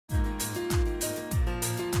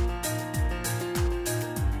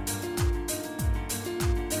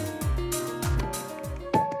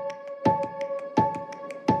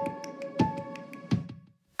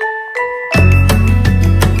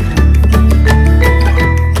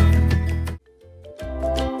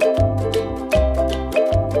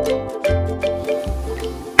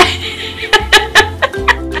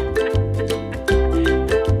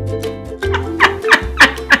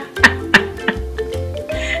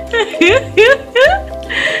You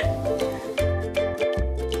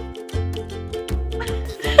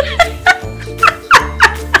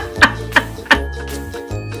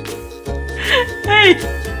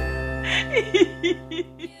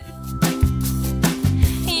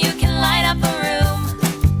can light up a room.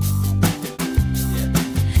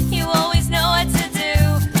 You always know what to do.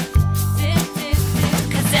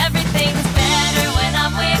 'Cause everything's better when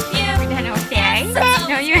I'm with you. We're done, okay?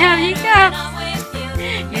 Now you're having cups.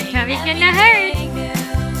 Your tummy's gonna hurt.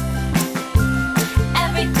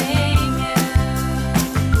 Everything new.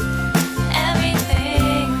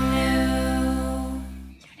 Everything new.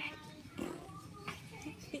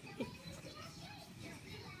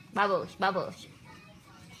 Bubbles, bubbles.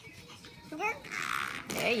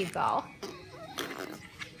 There you go.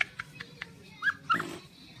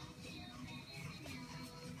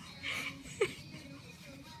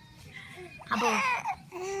 Bubbles.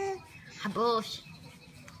 Bubbles.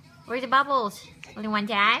 Where's the bubbles? Only one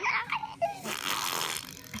time?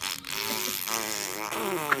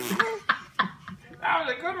 That was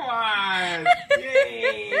a good one!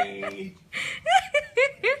 Yay!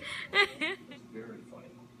 Very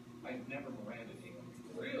funny. I've never Miranda him.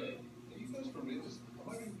 Really? You guys from this?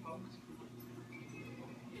 Why are you pumped?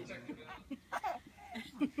 Check it out.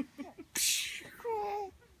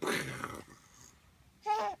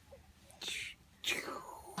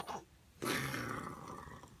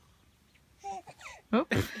 Oh.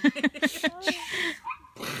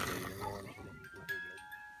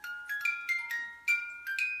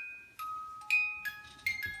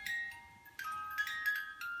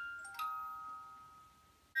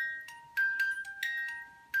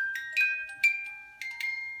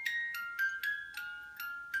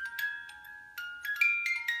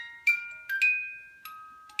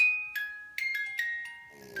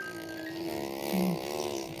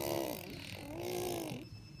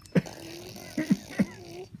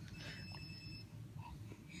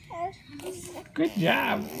 Good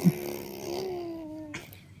job.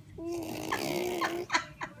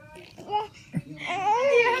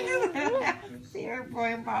 See her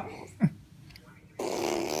blowing bubbles.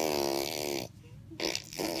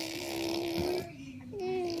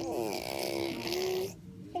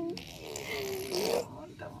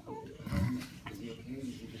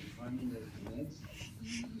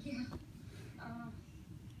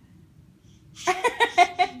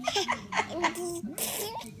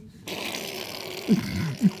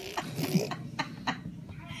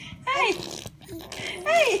 Hey!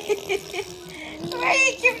 Why do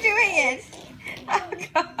you keep doing it? Oh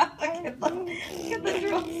God! Look at the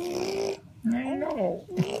drool. I know.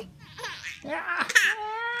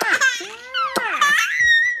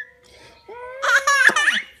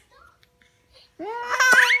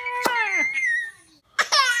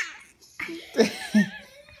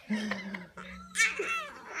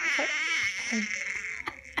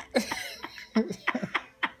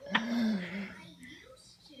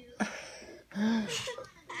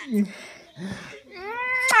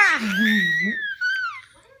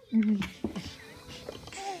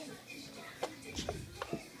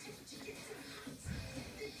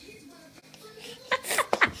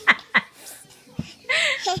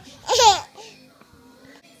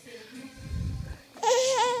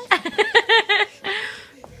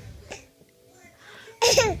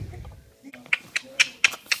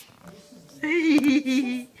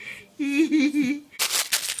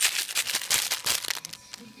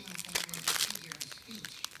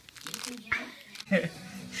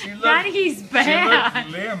 Daddy's bad. She looks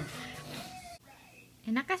limp.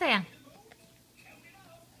 Enak kah sayang?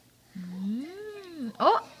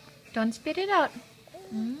 Oh, don't spit it out.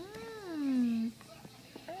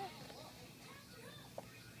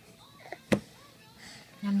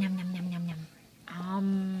 Nyam nyam nyam nyam nyam nyam.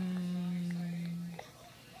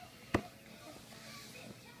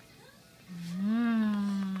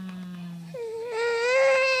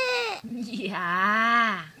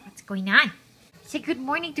 Yeah. What's going on? Say good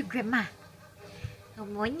morning to Grandma.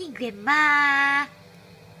 Good morning, Grandma.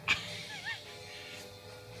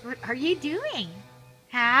 What are you doing?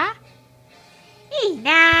 Huh? Hey,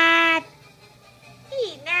 Nat.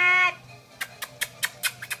 Hey, Nat.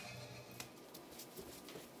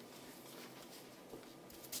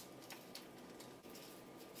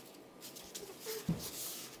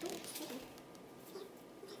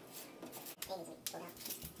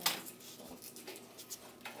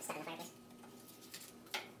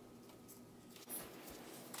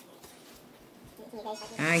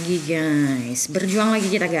 Lagi guys, berjuang lagi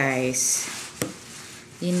kita guys.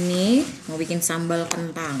 Ini mau bikin sambal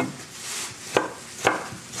kentang.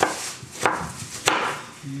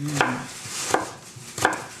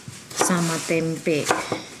 sama tempe.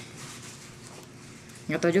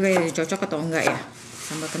 Nggak tahu juga ya cocok atau enggak ya.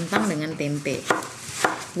 Sambal kentang dengan tempe.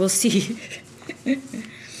 We'll see.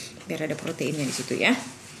 Biar ada proteinnya di situ ya.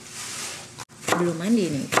 Belum mandi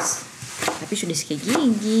nih guys, tapi sudah sikat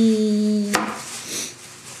gigi.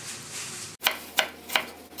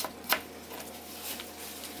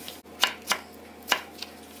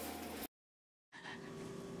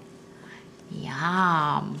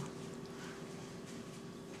 Yum.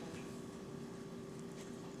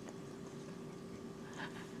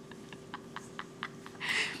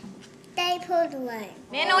 They pulled away.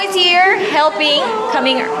 Neno is here helping,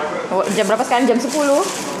 coming. Oh, jam berapa sekarang? Jam 10.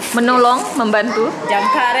 Menolong, membantu. Jam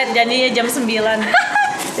karet janjinya jam 9.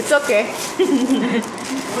 It's okay.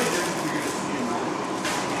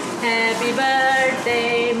 Happy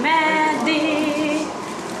birthday, Maddy.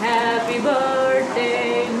 Happy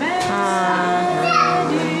birthday, Maddy.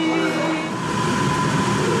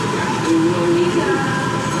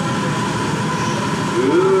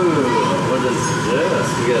 Ooh, what is this?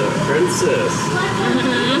 We got a princess.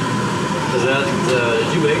 Is that, did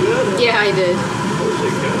you make that? Yeah, I did.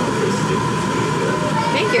 Holy cow, Christy.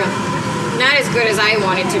 Thank you. Not as good as I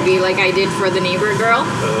wanted to be, like I did for the neighbor girl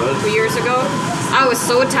 2 years ago. I was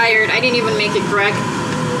so tired, I didn't even make it correct.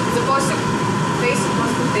 It's supposed to face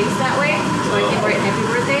that way, so I can write happy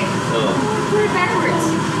birthday. Oh, Put it backwards.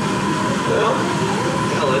 well,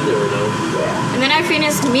 hell, I never know. And then I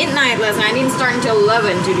finished midnight last night. I didn't start until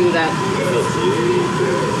 11 to do that. Oh, gee.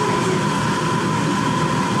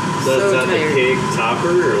 So is that the tired. cake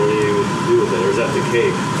topper, or what do you do with it? Or is that the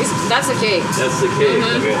cake? That's a cake. That's the cake,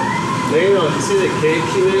 Mhm. okay. Now, you see the cake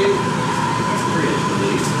she made? That's pretty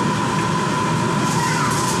neat.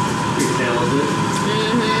 Pretty talented.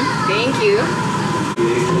 Thank you.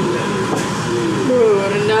 Cake and then there's like blue.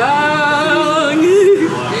 Rendang.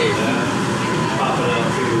 Popping up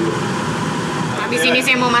to Habis ini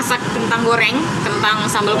saya mau masak kentang goreng, kentang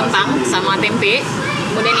sambal kentang sama tempe.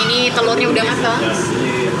 Kemudian ini telurnya udah matang.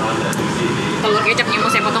 Destiny on that TV. Telur kecapnya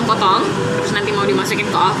mau saya potong-potong. Terus nanti mau dimasukin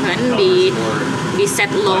ke oven di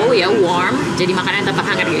set low ya, warm. Jadi makanannya tetap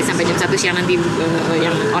hangat guys sampai jam 1 siang nanti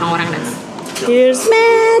yang orang-orang datang. Here's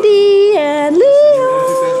Maddy and Leo.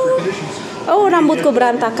 Oh, rambutku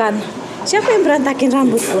berantakan. Siapa yang berantakin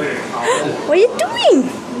rambutku? What are you doing?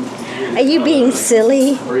 Are you being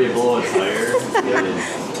silly? Or you blow a tire.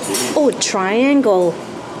 Oh, triangle.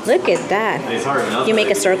 Look at that. It's hard enough. You make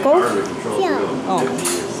a circle? Hard to control Yeah. too. Oh,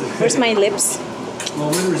 where's my lips?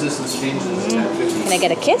 Well, wind resistance changes at 50 Can I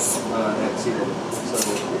get a kiss? at zero. So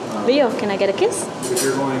Leo, can I get a kiss? if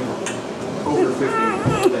you're going over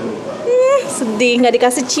 50, then Sedih nggak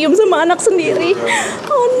dikasih cium sama anak sendiri.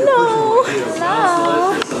 Oh no.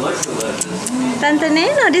 Halo. Tante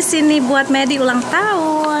Neno di sini buat Maddy ulang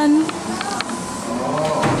tahun.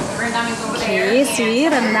 Oke, sih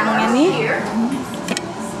rendangnya nih.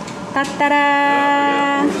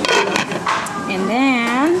 Tatara. And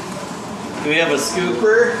then Do we have a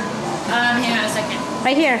scooper? Hang on a second.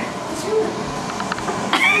 right here.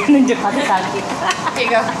 Nunjuk pakai kaki. Here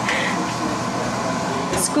you go.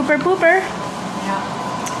 Scooper pooper.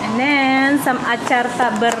 And then some acar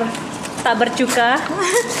tak bercuka.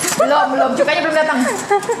 belum cukanya belum datang.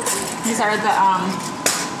 These are the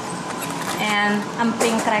And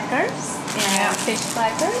emping crackers and fish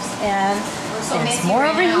crackers and so there's messy more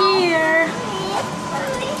right over now. here.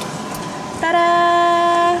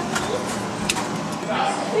 Ta-da!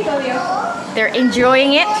 They're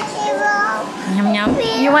enjoying it. Yum yum.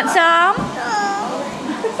 You want some?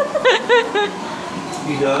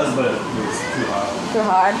 He does, but it's too hot. Too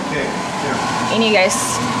hard. Okay, here. Ini guys,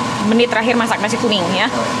 menit terakhir masak nasi kuning ya.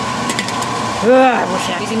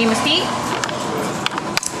 Di sini mesti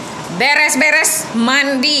beres-beres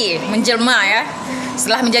mandi, menjelma ya.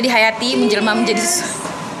 Setelah menjadi Hayati, menjelma menjadi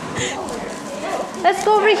Let's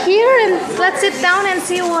go over here and let's sit down and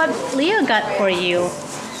see what Leo got for you.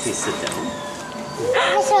 Please sit down.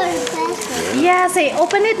 I saw the present. Yeah, say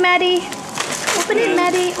open it, Maddy. Open it,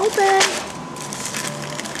 Maddy. Open.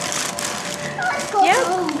 Let's go Yeah.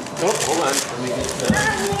 home. Oh, hold on. Let me get that.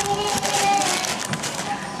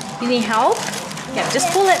 You need help? Yeah,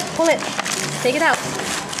 just pull it. Pull it. Take it out.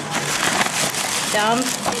 Dump.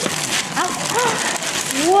 Out.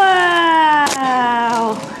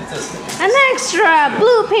 Wow. An extra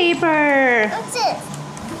blue paper. What's it?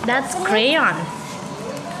 That's crayon.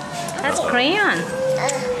 That's crayon.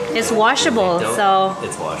 It's washable. So,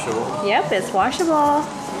 It's washable. yep, it's washable.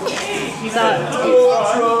 So,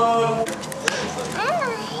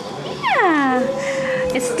 yeah,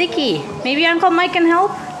 it's sticky. Maybe Uncle Mike can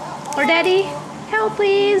help, or Daddy. Help,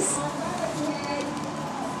 please.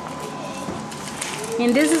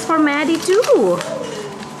 And this is for Maddy too.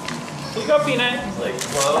 You go, Peanut. Like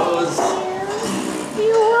clothes.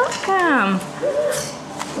 You're welcome.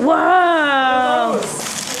 Wow.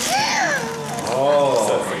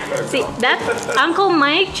 Oh. See, that Uncle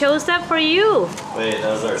Mike chose that for you. Wait,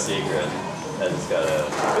 that was our secret. I just gotta.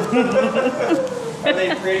 Are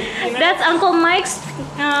they pretty, Peanut? That's Uncle Mike's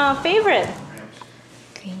favorite.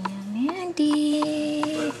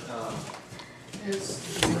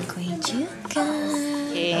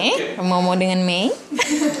 Oke, mau dengan Mei.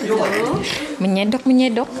 Menyedok.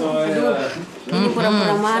 Ini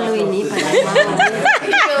pura-pura malu ini padahal malu.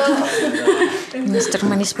 Mister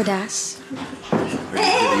Manis Pedas.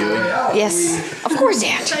 Yes, of course,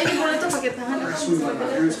 Dad. Lots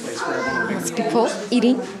of people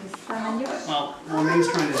eating. Well, when May's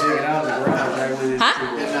trying to dig it out of the garage, I went in Huh?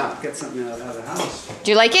 to get something out of the house.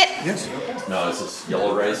 Do you like it? Yes. No, this is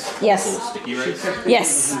yellow rice. Yes. Little sticky rice.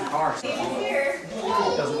 Yes. In the car.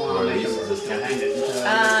 Doesn't want to make it just behind it.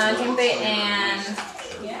 Tempeh and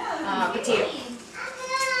potato.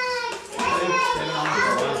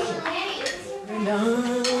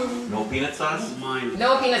 No peanut sauce? Mine.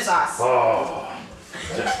 No peanut sauce. Oh.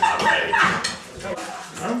 Just not right.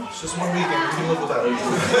 It's just one weekend. We can live without it.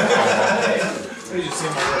 You just see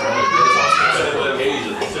my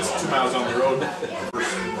It's just 2 miles on the road.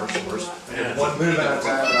 Worse. And one move at a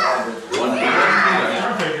time. One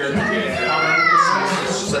peanut.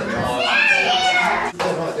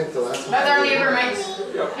 That's our neighbor, Mike.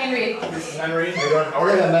 Henry. Henry. I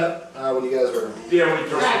already met when you guys were. Yeah, we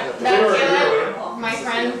drove. That's Caleb, my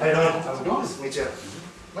friend. Hey, how's it going? Nice to meet you.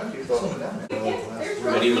 Might be slowing down.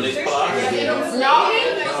 Many minutes No.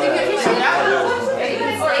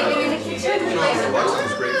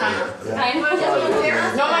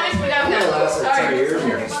 No money for that. Sorry.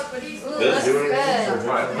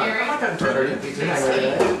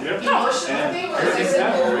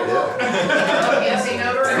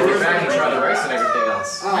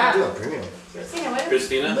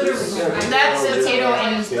 Christina? That's potato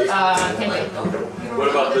and tempeh. What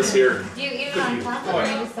about this here? Do you eat it on top or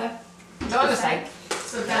any stuff? Go on the side.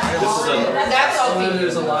 This is a That's salty.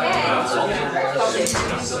 There's a lot of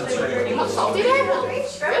Salty there?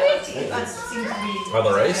 Really? On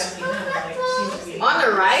the rice? On the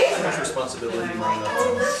rice? much responsibility right now.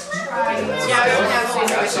 Yeah, we don't have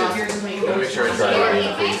sandwich on here. Gotta make sure I try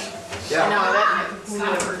it, please. Yeah. No, that.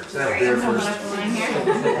 Have beer first.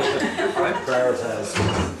 Prioritize.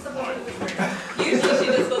 Usually she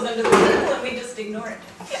just goes under the table and we just ignore it.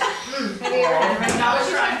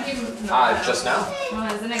 Just now?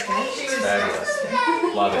 Isn't it good? Fabulous.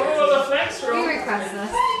 Love it. We request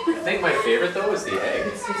this. I think my favorite though is the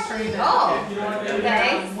egg. Oh,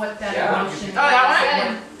 okay. Oh, that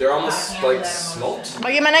one? They're almost like smoked.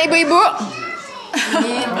 Bagaimana ibu-ibu?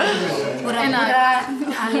 Ini pura-pura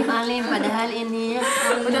alim-alim padahal ini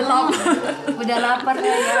udah lapar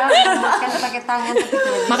ya. Makan pakai tangan tapi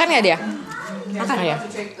tidak. Makan nggak dia? Makan ya.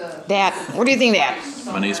 Dad, what do you think, Dad?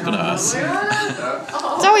 Manis pedas.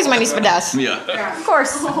 It's always Manis Pedas. Yeah. Of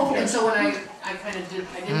course. And so when I kind of did,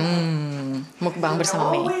 I didn't. Mukbang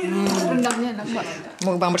bersama Mei. Rendangnya enak banget.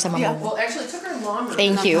 Mukbang bersama Mei. Well, actually, it took her longer.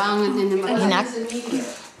 Thank you. Banget ini Enak.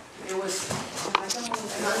 It was.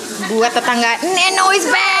 Buat tetangga, Neno is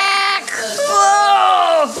back.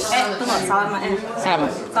 Wow. tunggu salaman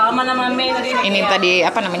Salaman. salaman sama Mei tadi. Ini tadi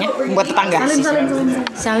apa namanya? Buat tetangga.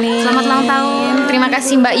 Salim. Selamat ulang tahun. Terima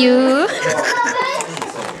kasih Mbak Yu.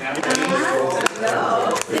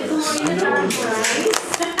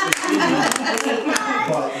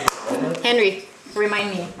 Henry,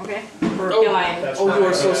 remind me, okay? For Kalian. Oh, you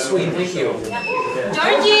are so sweet. Thank you.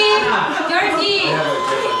 Georgie.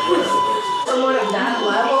 Someone of that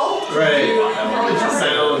level. Right. It just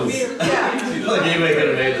sounds. Like anybody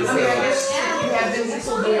could have made this. I guess you have been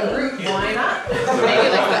people be a group. Why not? Maybe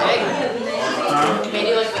like the egg.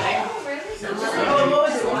 Maybe like the egg.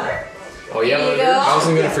 Oh yeah, I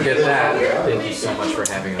wasn't gonna forget that. Thank you so much for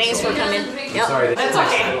having us. Thanks for coming. Yep. Sorry, That's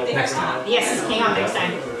okay. Next time. Yes, hang on next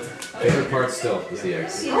time. Favorite part still is the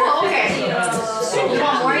eggs. Oh, okay. You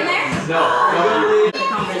want more in there? No.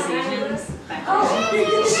 Conversations. Like,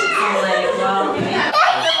 well,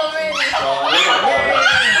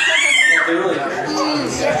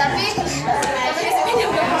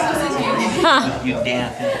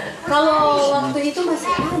 kalau waktu itu masih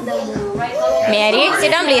ada dulu. Mary, sit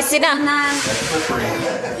down please, sit down.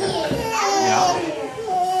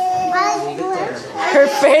 Her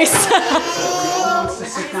face.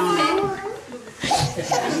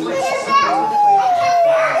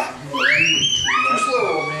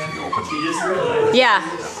 Yeah.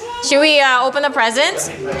 Should we open the presents?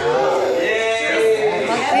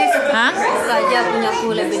 Waktu Hah? Saja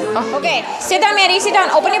punyaku lebih dulu. Oh, okay. Sit down, Maddy. Sit down.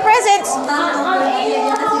 Open your presents.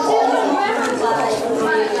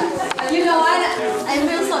 You know what? I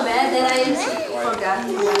feel so bad that I forgot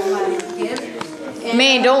my gift.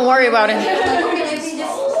 May, don't worry about it. Okay, let's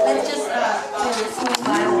just swing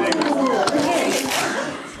by.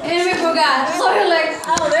 And we forgot. So we're like,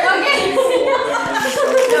 oh, there. Okay.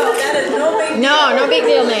 No, that is no big deal. No big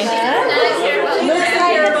deal, May. Looks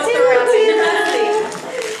like a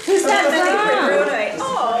Who's that from?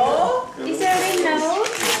 Oh, Is there any note?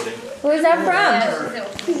 Who is that from?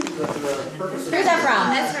 Who's that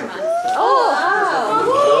from? That's from us. Oh,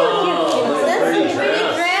 That's a pretty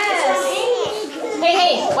dress.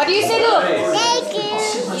 Hey, what do you say, look? Thank you.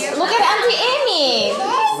 Look at Auntie Amy.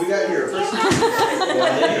 We got here first.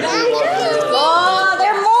 Oh,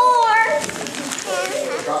 there are more.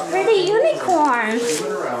 Pretty unicorns. We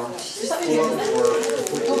went around.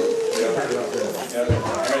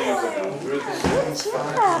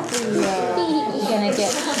 You gonna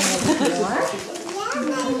get more?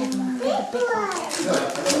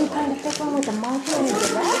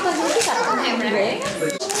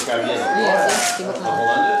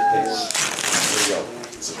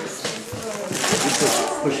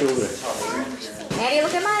 Push over there. Maddy,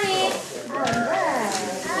 look at Maddy.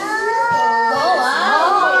 Oh,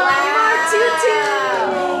 wow. Tutu.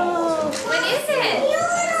 What is it?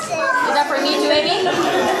 Is that for me too, Amy?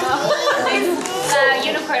 The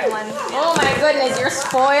unicorn one. Oh my goodness, you're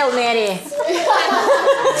spoiled, Maddy.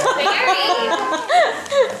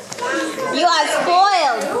 You are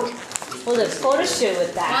spoiled. Well, let's photo shoot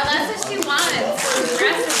with Well, that. that's what she wants.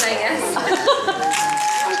 Dresses, I guess.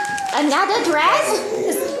 Another dress?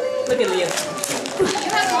 Look at you. You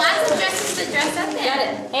have lots of dresses to dress up in. Got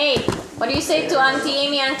it. Hey, what do you say to Auntie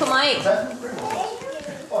Amy and Uncle Mike?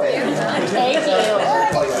 Oh, yeah. Thank you.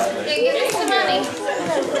 Yeah, give her some money.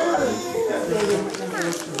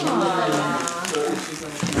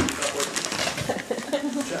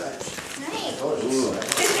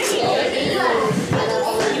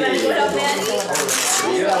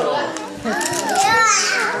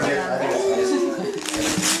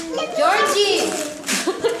 Georgie.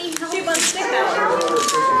 She wants to help.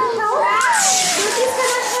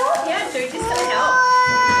 Yeah, Georgie's gonna help.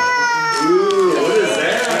 Ooh, what is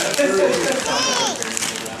that?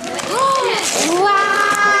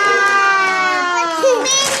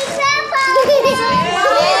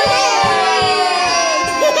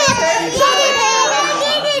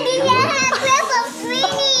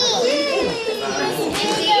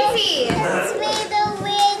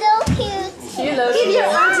 Give your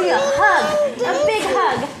auntie a hug. A big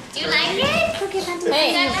hug. Do you like it?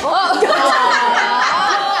 Hey. Oh. Good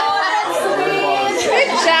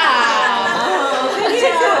job.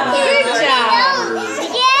 Good job.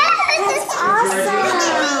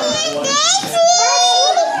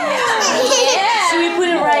 Should we put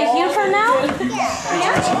it right here for now?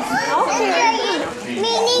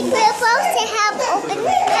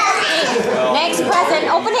 Next present.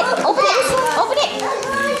 Open it. Open it. Open it.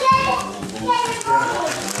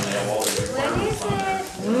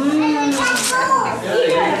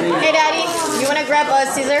 Hey, Daddy. You want to grab a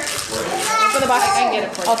scissor? For the box. I can get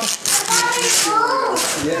it for you. Okay.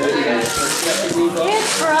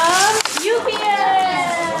 It's from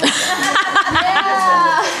UPS.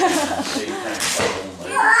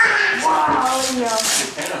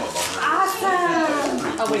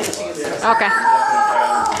 Awesome. I'll wait till she gets there. Okay.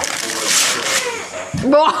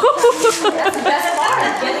 That's the best part.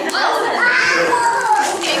 Getting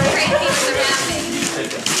and cranking the wrapping.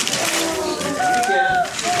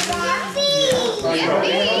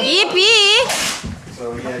 Yippee!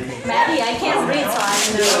 Maddy, I can't read, so I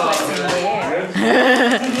know what's in there.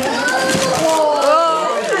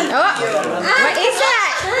 What is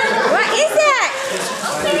that? What is that?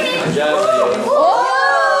 Oh!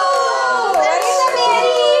 What is that,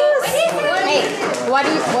 Maddy? Hey,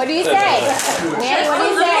 what do you say? Maddy, what do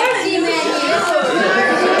you say?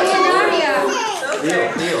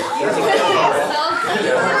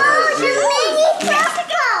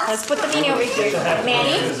 Let's put the mini over here.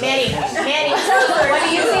 Maddy. What do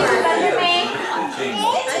you think to Thunder May?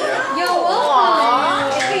 You're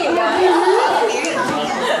welcome. Here you go.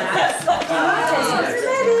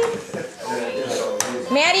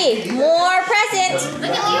 Maddy, more presents.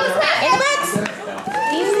 Look at you, In the box.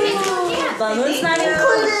 balloons not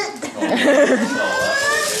included.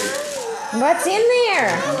 What's in there?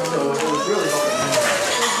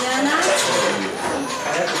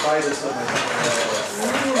 I have to buy this on my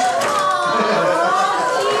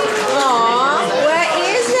Aww, what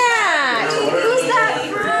is that? Who's that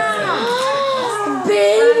from?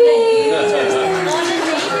 Baby!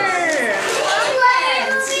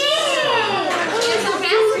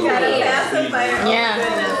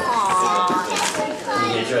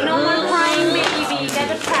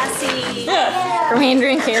 Andrew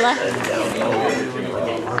and Kayla.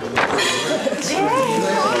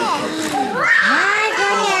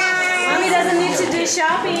 Mommy doesn't need to do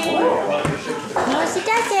shopping. No, she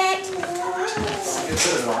doesn't.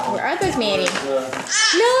 Where are those, Maddie?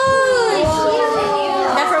 No!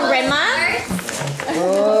 That from Grandma?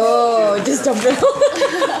 Oh, just dump it.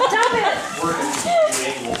 Dump it!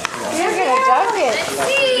 You're gonna dump it. Let's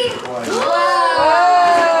see. Whoa!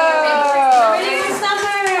 Ready for summer.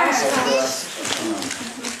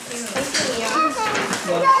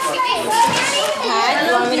 Hi, do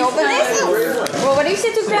you want me to open this? Well, what do you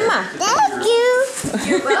say to Grandma? Thank you.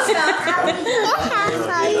 You're welcome.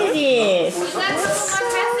 It is. You got a couple more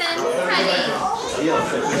presents, honey. You're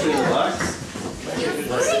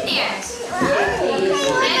right there. Daddy,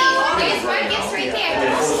 there's more gifts right there.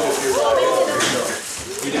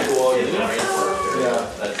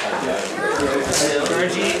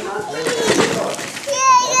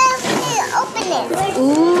 Open it.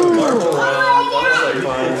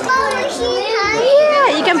 Yeah,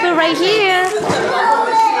 you can put right here. There's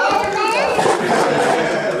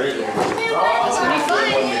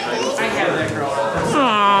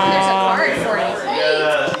a card for it.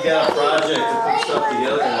 You got a project to put stuff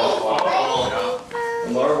together.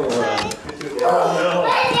 Marble run.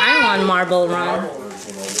 I want marble run.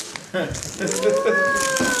 I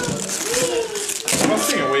was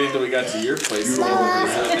thinking waiting until we got to your place and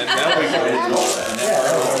now we can go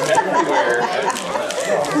everywhere.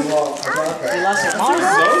 You lost your marble?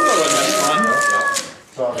 Zozo in this one.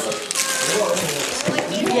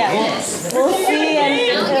 Yeah, we'll see, and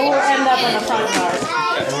it will end up on the front part.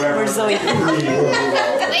 Where Zoe. Wait, a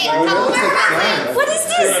couple more presents. What is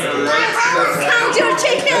this? Count your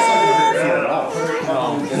chicken.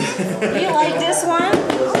 You like this one?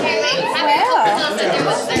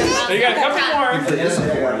 You got a couple more.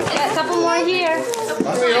 Yeah, a couple more here.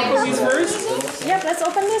 Can we open these first? Yep, let's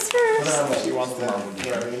open this first. She wants them.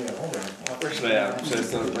 Where should I have? Should I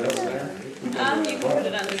set it right over there? You can put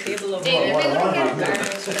it on the table over David, there. we look at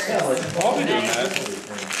garbage first. I'll be doing that.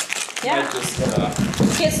 Yeah. I just,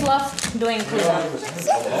 Kids love doing cleanup.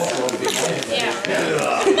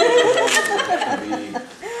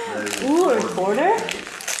 Ooh, a recorder?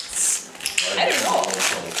 I don't know.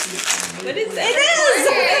 But it's, it is!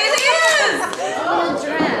 Oh,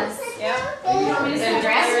 dress. Yeah. The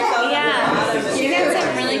dress? Yeah. You got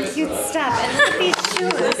some really cute stuff. And look at these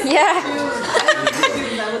shoes. Yeah.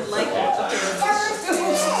 I would like that.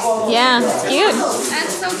 Yeah, it's cute.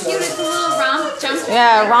 That's so cute. It's a little romp jumper.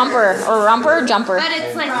 Yeah, romper or jumper. But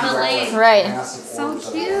it's like the leg. Right. So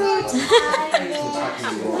cute.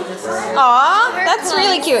 Aw, that's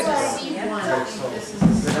really cute.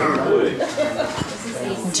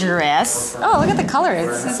 Dress. Oh, look at the color.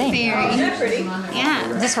 It's the same. Very. They're pretty. Yeah.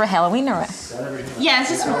 Is this for Halloween or what? Yeah, it's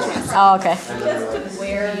just for dress. Oh, okay.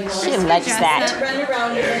 She likes dress that. Run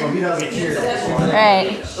around here.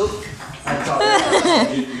 Right.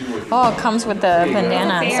 Oh, it comes with the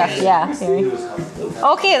bandana and stuff. Yeah. Very.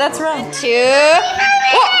 Okay, that's right.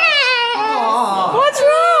 Oh. What's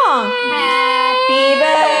wrong? Happy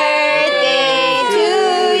birthday to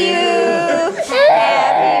you.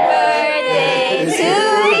 Happy birthday to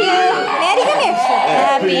you. Maddie, come here.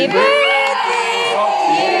 Happy birthday,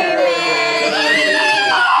 dear Maddie.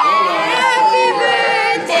 Happy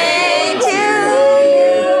birthday to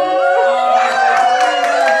you.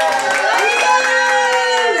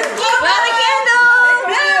 Blow the candle.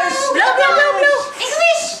 Blow, blow, blow, blow.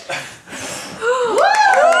 English.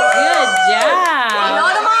 Good job.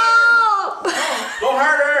 Load them up. go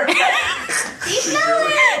harder. Keep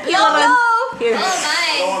going. YOLO. Here. Oh,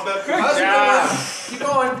 nice. Good job. Keep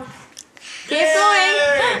going. Keep going.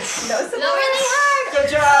 Go really hard. Good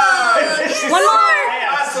job. One more.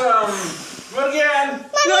 Awesome. Do it again.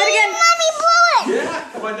 Do it again. Mommy, blow it.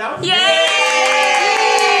 Yeah. Come on down. Yay!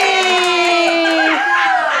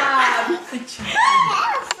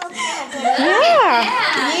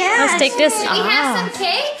 Yeah. Let's take this. We have some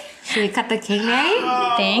cake. Should we cut the cake, Maddie?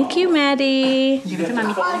 Thank you, Maddie. Give it to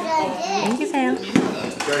Mommy. Thank you, Sam.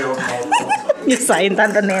 Nyusahin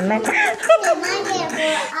Tante Nenek.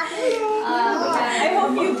 I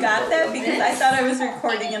hope you got that because I thought I was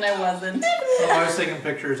recording and I wasn't. Oh, I was taking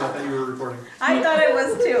pictures. I thought you were recording. I thought I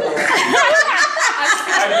was too.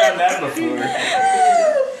 I've done that before.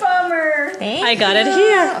 Bummer. I got it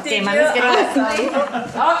here. Okay, Mommy's getting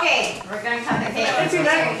Okay, we're gonna cut the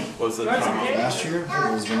cake. Was it Last year, it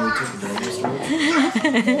was when we took the donuts to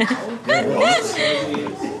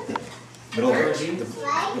middle of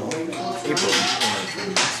April.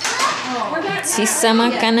 Sisa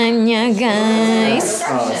makanannya guys.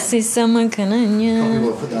 Sisa makanannya.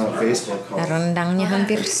 Rendangnya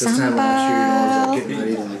hampir sambal.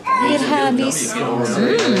 Hampir habis.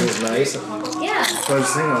 Yeah.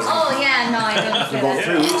 Oh yeah, no, I didn't say that.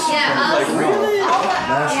 Yeah,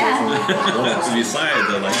 So decide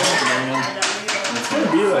they're like, oh man, it's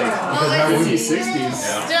gonna be like 60s.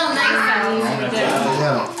 Still nice that you did.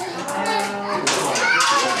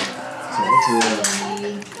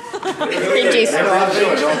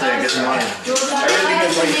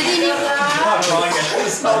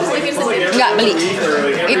 Enggak beli.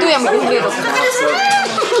 Itu yang bikin beli tuh.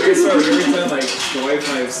 You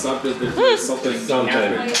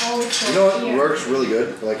know what works really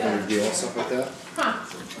good, like when you're dealing stuff like that?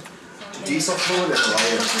 Diesel fluid and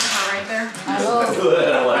lighter.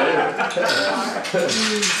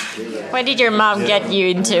 What did your mom get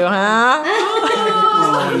you into, huh?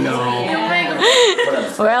 Oh no.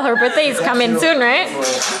 Well, her birthday is coming soon, right?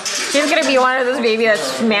 She's gonna be one of those babies that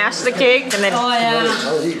smash the cake and then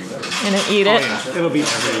and then eat it. It'll be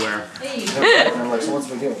everywhere. I'm like, so what's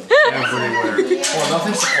the deal? Everywhere. Well,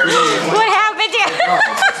 nothing's. What happened to you?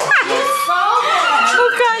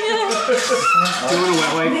 Mukanya. Do you want a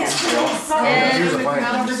wet wipe? Here's a fine.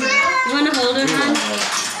 You want to hold her hand?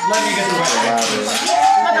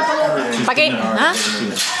 Pakai, huh?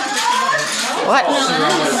 What?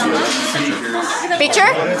 Picture?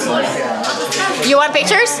 You want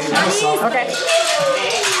pictures? Okay.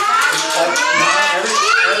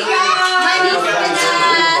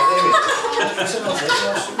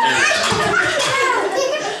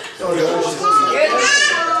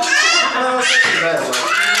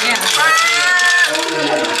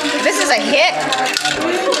 This is a hit.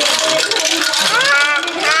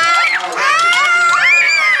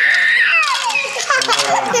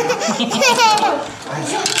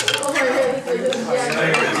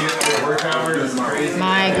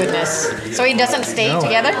 My goodness. So he doesn't stay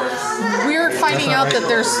together? We're finding out that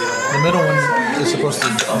there's The middle one is supposed to.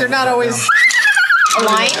 they're not always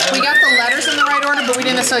aligned. We got the letters in the right order, but we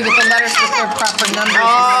didn't necessarily get the letters with their proper numbers.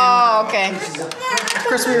 Oh, okay. Of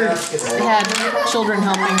course, we had children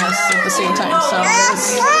helping us at the same time, so it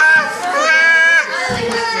was.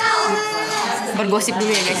 Bergosip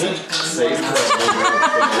dulu ya guys.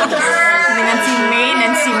 Dengan si Mei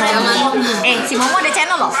dan si Momo. Si Momo ada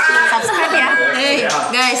channel loh. Subscribe ya.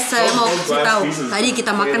 Guys, saya mau kasih tahu. Tadi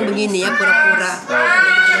kita makan begini ya, pura-pura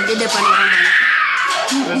di depan orang banyak.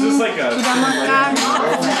 Udah makan.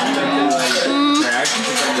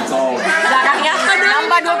 Belakangnya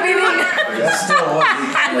nambah 2 piring.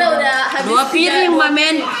 Udah habis 2 piring,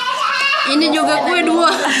 Mamen. Ini juga kue 2.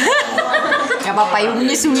 Gak apa-apa, ibu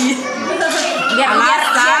menyusui.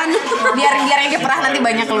 Biar yang dia perah nanti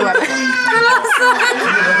banyak keluar.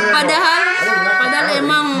 Padahal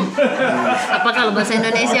emang apa kalau bahasa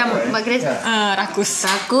Indonesia Mbak Grace? Rakus.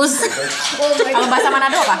 Kalau bahasa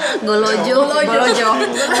Manado apa? Golojo.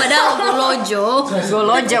 Padahal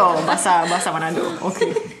golojo. Bahasa Manado. Oke.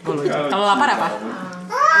 Golojo. Kalau lapar apa?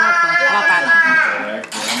 Lapar.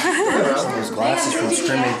 Those glasses from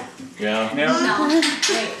screaming. Yeah.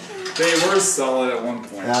 They were solid at one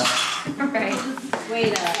point. Yeah. Okay.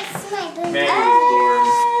 Wait up. Maggie was bored.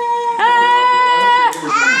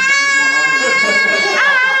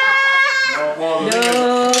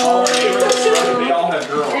 They all had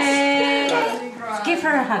girls. Give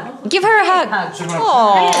her a hug. Give her a hug.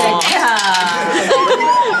 Oh.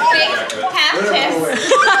 Big half kiss.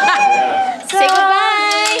 Say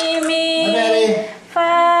goodbye. Maddy.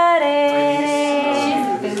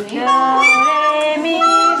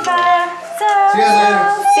 See you guys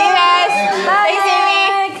later. See you guys. Bye. Thanks,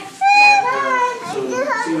 Amy.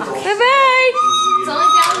 Bye-bye. It's only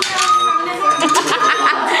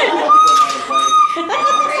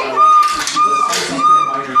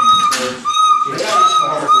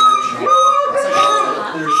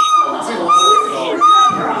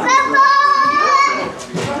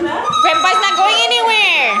Grandpa's not going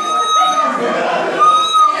anywhere.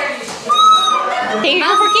 Thank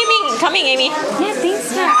you for coming, Amy. Yeah, thanks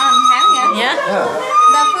for having us. Yeah?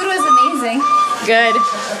 That food was amazing. Good.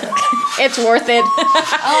 It's worth it.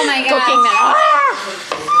 Oh my god. Cooking that.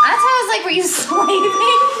 That's why I was like, were you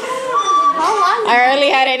sleeping? How long? I hardly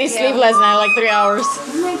had any sleep last night, like 3 hours.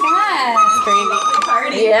 Oh my god. It's crazy.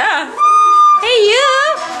 Party. Yeah. Hey, you.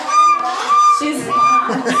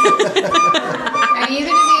 Are you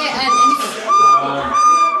gonna be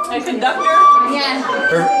a conductor? Yeah.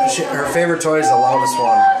 Her favorite toy is the loudest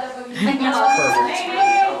one. I know. Perfect.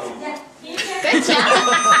 Good job.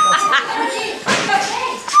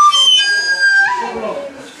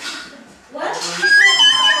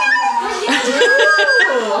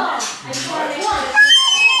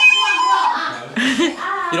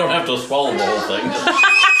 You don't have to swallow the whole thing.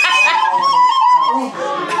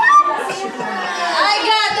 I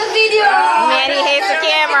got the video. Maddy hates the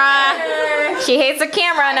camera. She hates the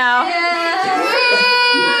camera now.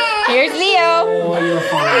 Here's Leo. Oh, you're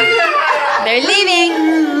fine. They're leaving.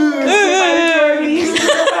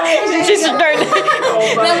 She's starting. Look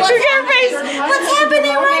at her face. What's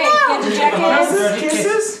happening right now?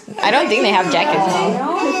 Kisses? I don't think they have jackets.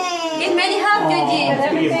 Give Maddy hug, Gigi.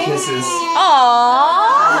 Give kisses.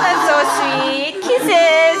 Aww, that's so sweet.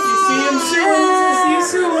 Kisses. See you soon. See you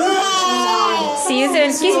soon. See you soon.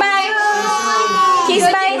 Kiss bye. Kiss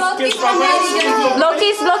bye. Kiss bye. Blow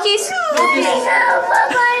kiss. Blow kiss.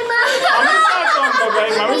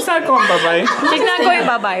 Mommy's not going bye-bye. She's not going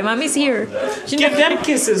bye bye. Mommy's here. Give them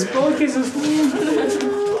kisses. Blow kisses.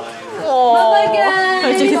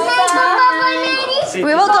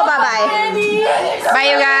 We will go bye bye. Bye,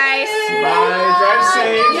 you guys. Bye. Drive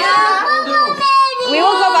safe. We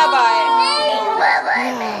will go bye bye.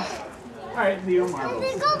 Alright, Leo Marbles.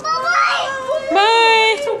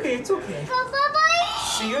 Bye. It's okay. It's okay.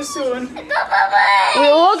 See you soon. We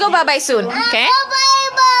will go bye bye soon. Okay?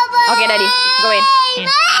 Okay, Daddy. Go in.